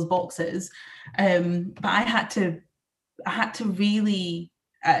tick those boxes. But I had to really.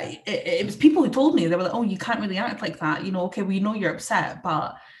 It was people who told me, they were like, "Oh, you can't really act like that. Okay, we know you're upset,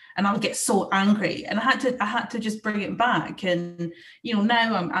 but." And I would get so angry, and I had to just bring it back. And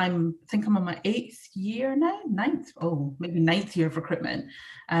now I think I'm on my 8th year now, maybe 9th year of recruitment.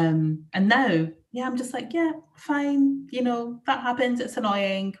 And now, I'm just like, fine. That happens. It's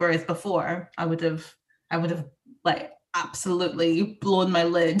annoying. Whereas before, I would have like absolutely blown my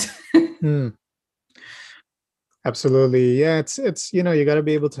lid. Absolutely. Yeah, it's you got to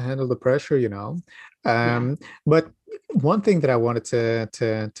be able to handle the pressure, But one thing that I wanted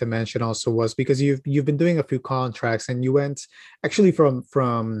to mention also was, because you've been doing a few contracts, and you went actually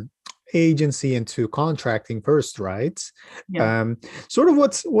from agency into contracting first, right? Yeah. Sort of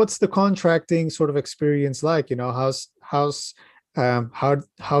what's the contracting sort of experience like? How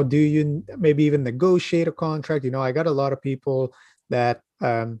do you maybe even negotiate a contract? I got a lot of people that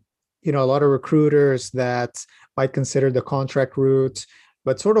a lot of recruiters that might consider the contract route,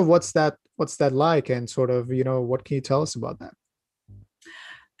 but sort of what's that like, and sort of what can you tell us about that?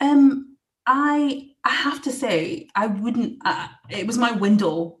 I have to say, I wouldn't. It was my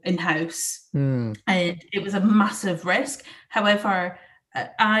window in house, and it was a massive risk. However,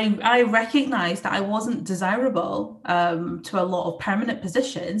 I recognized that I wasn't desirable to a lot of permanent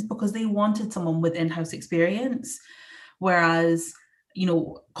positions because they wanted someone with in-house experience, whereas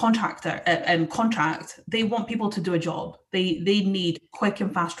contract, they want people to do a job. They need quick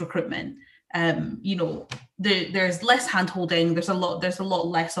and fast recruitment. There's less hand-holding. There's a lot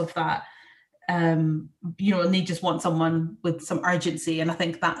less of that. And they just want someone with some urgency. And I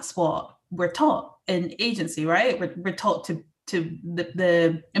think that's what we're taught in agency, right? We're taught to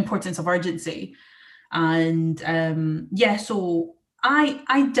the importance of urgency. And so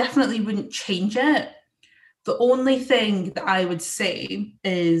I definitely wouldn't change it. The only thing that I would say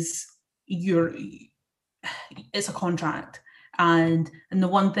is it's a contract. And the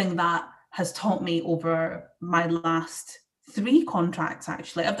one thing that has taught me over my last 3 contracts,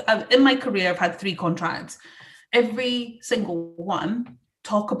 actually, in my career, I've had 3 contracts. every single one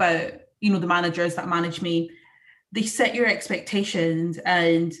talk about, you know, the managers that manage me. They set your expectations,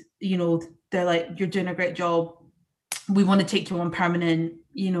 and, you know, they're like, you're doing a great job. We want to take you on permanent,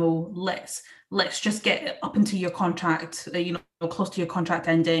 you know, let's just get up into your contract, you know, close to your contract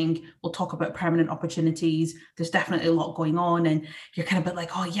ending. We'll talk about permanent opportunities. There's definitely a lot going on. And you're kind of a bit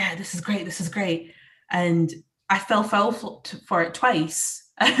like, oh yeah, this is great. This is great. And I fell for it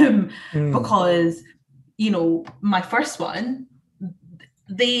twice Mm. because, you know, my first one,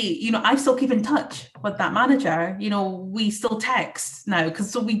 you know, I still keep in touch with that manager. You know, we still text now, because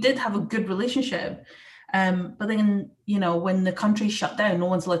so we did have a good relationship. But then, you know, when the country shut down, no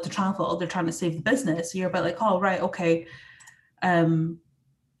one's allowed to travel. They're trying to save the business. So you're a bit like, oh, right, okay.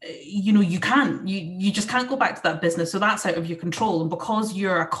 You know, you just can't go back to that business. So that's out of your control. And because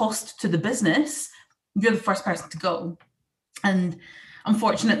you're a cost to the business, you're the first person to go. And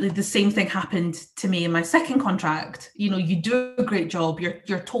unfortunately, the same thing happened to me in my second contract. You know, you do a great job.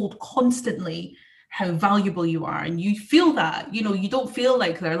 You're told constantly how valuable you are, and you feel that. You know, you don't feel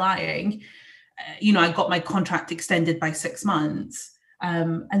like they're lying. You know, I got my contract extended by 6 months,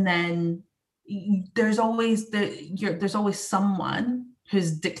 and then there's always there's always someone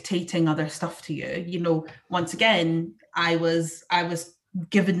who's dictating other stuff to you. You know, once again, I was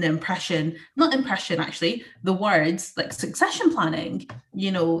given the impression, not impression actually, the words like succession planning.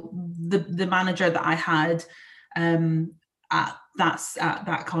 You know, the manager that I had at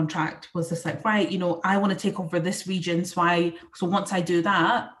that contract was just like, right, you know, I want to take over this region. So once I do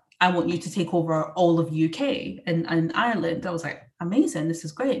that, I want you to take over all of UK and Ireland. I was like, amazing, this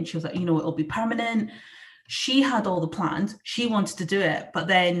is great. And she was like, you know, it'll be permanent. She had all the plans. She wanted to do it. But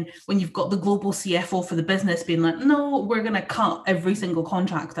then when you've got the global CFO for the business being like, no, we're going to cut every single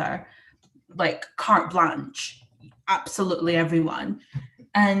contractor, like carte blanche, absolutely everyone.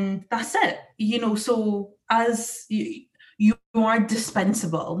 And that's it. You know, so as you are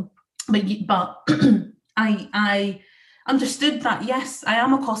dispensable, but I understood that, yes, I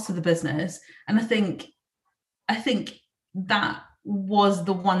am a cost to the business. And I think that was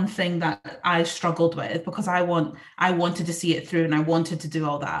the one thing that I struggled with, because I wanted to see it through, and I wanted to do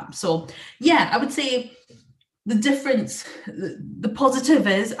all that. So yeah, I would say the difference, the positive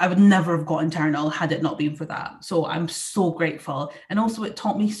is I would never have got internal had it not been for that. So I'm so grateful. And also it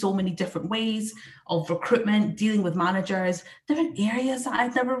taught me so many different ways of recruitment, dealing with managers, different areas that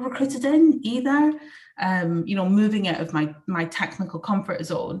I'd never recruited in either. You know, moving out of my technical comfort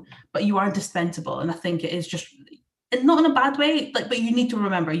zone, but you are dispensable. And I think it is just, not in a bad way, like, but you need to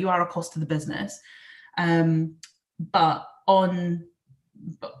remember you are a cost to the business. But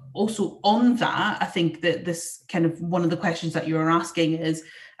also on that, I think that this kind of one of the questions that you were asking is,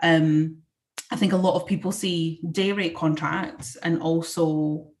 I think a lot of people see day rate contracts and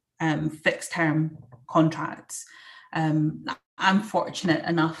also fixed term contracts. I'm fortunate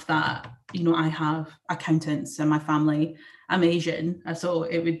enough that, you know, I have accountants in my family. I'm Asian, so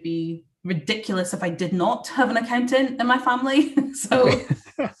it would be ridiculous if I did not have an accountant in my family. So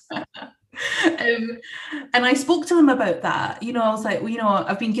and I spoke to them about that. You know, I was like, well, you know,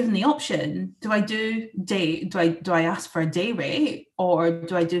 I've been given the option. Do I ask for a day rate, or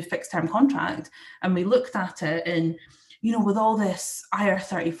do I do fixed term contract? And we looked at it, and, you know, with all this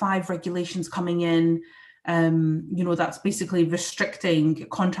IR35 regulations coming in, you know, that's basically restricting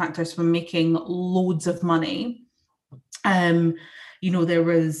contractors from making loads of money. You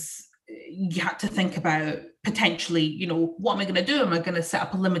know, you had to think about potentially, you know, what am I going to do? Am I going to set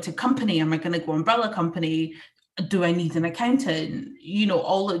up a limited company? Am I going to go umbrella company? Do I need an accountant? You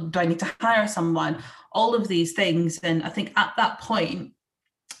know, do I need to hire someone? All of these things. And I think at that point,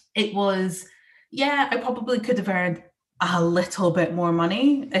 it was, yeah, I probably could have earned a little bit more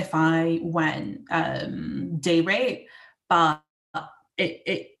money if I went day rate, but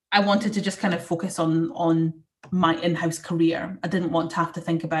I wanted to just kind of focus on my in-house career. I didn't want to have to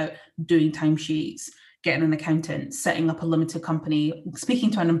think about doing timesheets, getting an accountant, setting up a limited company, speaking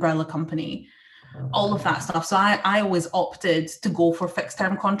to an umbrella company, all of that stuff. So I always opted to go for fixed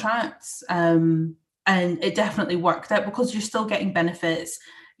term contracts. And it definitely worked out, because you're still getting benefits.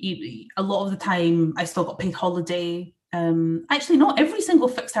 A lot of the time I still got paid holiday. Actually, not every single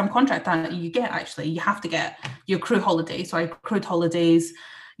fixed term contract that you get, actually, you have to get your accrue holiday. So I accrued holidays.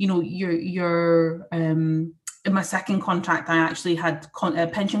 You know, your in my second contract, I actually had a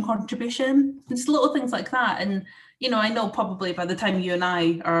pension contribution, just little things like that. And, you know, I know probably by the time you and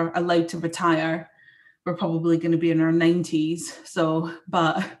I are allowed to retire, we're probably going to be in our 90s. So,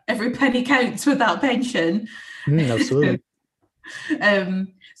 but every penny counts with that pension. Absolutely.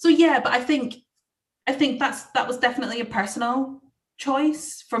 So yeah, but I think that was definitely a personal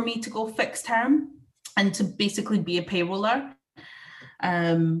choice for me to go fixed term. and to basically be a payroller.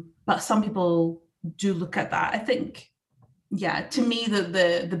 But some people do look at that. I think, yeah, to me,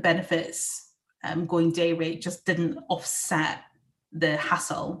 the benefits going day rate just didn't offset the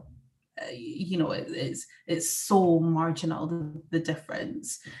hassle. It's so marginal, the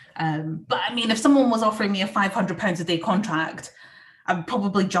difference. But I mean, if someone was offering me a £500 a day contract, I'd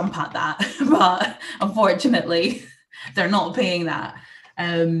probably jump at that. But unfortunately, they're not paying that.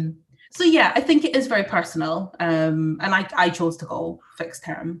 So yeah, I think it is very personal. And I chose to go fixed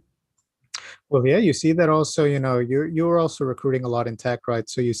term. Well, yeah, you see that also, you're also recruiting a lot in tech, right?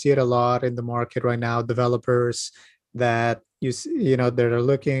 So you see it a lot in the market right now, developers that that are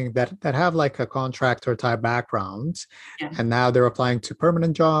looking that have like a contractor type background, Yeah. and now they're applying to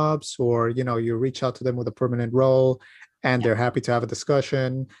permanent jobs, or you reach out to them with a permanent role and they're happy to have a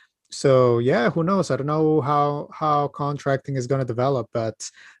discussion. So yeah, who knows? I don't know how contracting is going to develop, but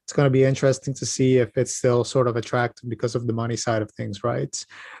it's going to be interesting to see if it's still sort of attractive because of the money side of things, right?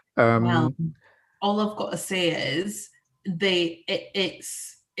 Well, Um, all I've got to say is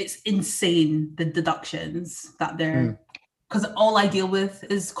it's insane, the deductions that mm. they're, because all I deal with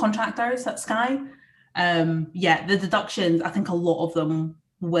is contractors at Sky. Yeah, the deductions, I think a lot of them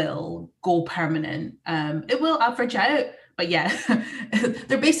will go permanent. It will average out, but yeah,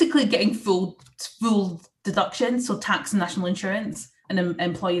 they're basically getting full deductions, so tax and national insurance and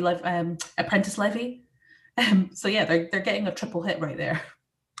employee apprentice levy. So yeah, they're getting a triple hit right there.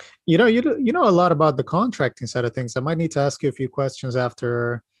 You know a lot about the contracting side of things. I might need to ask you a few questions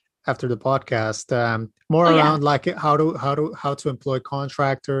after the podcast, more Oh yeah. around like how to employ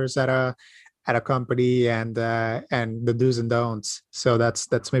contractors at a company, and the do's and don'ts. So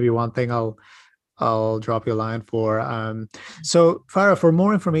that's maybe one thing I'll drop you a line for. So Farah, for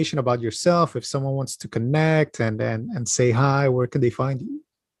more information about yourself, if someone wants to connect and say hi, where can they find you?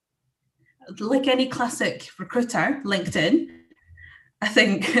 Like any classic recruiter, LinkedIn. I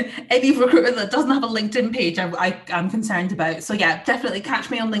think any recruiter that doesn't have a LinkedIn page, I'm concerned about. So yeah, definitely catch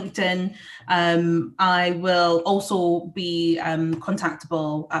me on LinkedIn. I will also be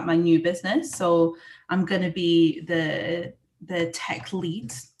contactable at my new business. So I'm going to be the tech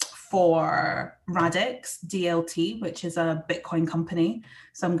lead for Radix DLT, which is a Bitcoin company.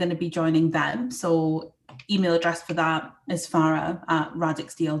 So I'm going to be joining them. So email address for that is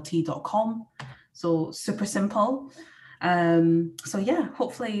farah@radixdlt.com. So super simple. So yeah,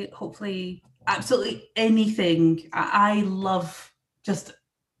 hopefully absolutely anything. I love just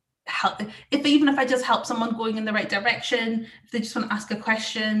help, if I just help someone going in the right direction, if they just want to ask a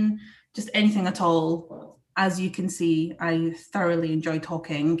question, just anything at all. As you can see, I thoroughly enjoy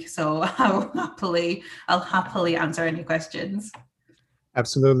talking, so I'll happily answer any questions.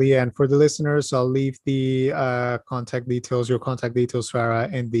 Absolutely. And for the listeners, I'll leave the your contact details,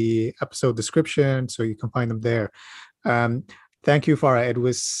 Farah, in the episode description, so you can find them there. Um, Thank you, Farah. It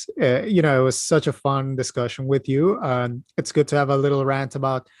was, it was such a fun discussion with you. It's good to have a little rant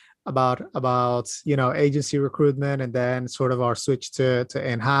about agency recruitment, and then sort of our switch to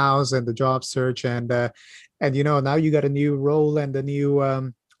in-house and the job search, and now you got a new role and a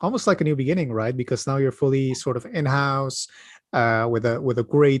new almost like a new beginning, right? Because now you're fully sort of in-house with a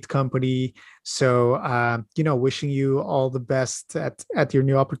great company. So wishing you all the best at your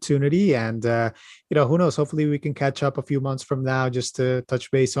new opportunity, and who knows? Hopefully, we can catch up a few months from now just to touch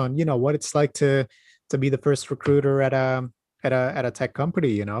base on what it's like to be the first recruiter at a tech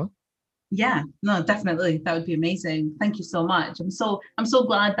company. Yeah, no, definitely. That would be amazing. Thank you so much. I'm so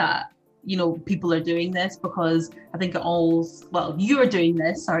glad that, people are doing this, because I think you're doing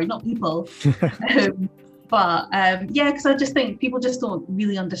this, sorry, not people. um, but yeah, because I just think people just don't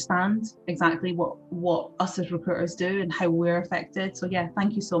really understand exactly what us as recruiters do and how we're affected. So yeah,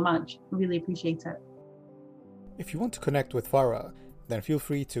 thank you so much. I really appreciate it. If you want to connect with Farah, then feel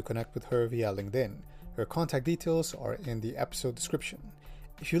free to connect with her via LinkedIn. Her contact details are in the episode description.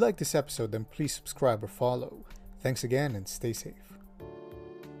 If you like this episode, then please subscribe or follow. Thanks again, and stay safe.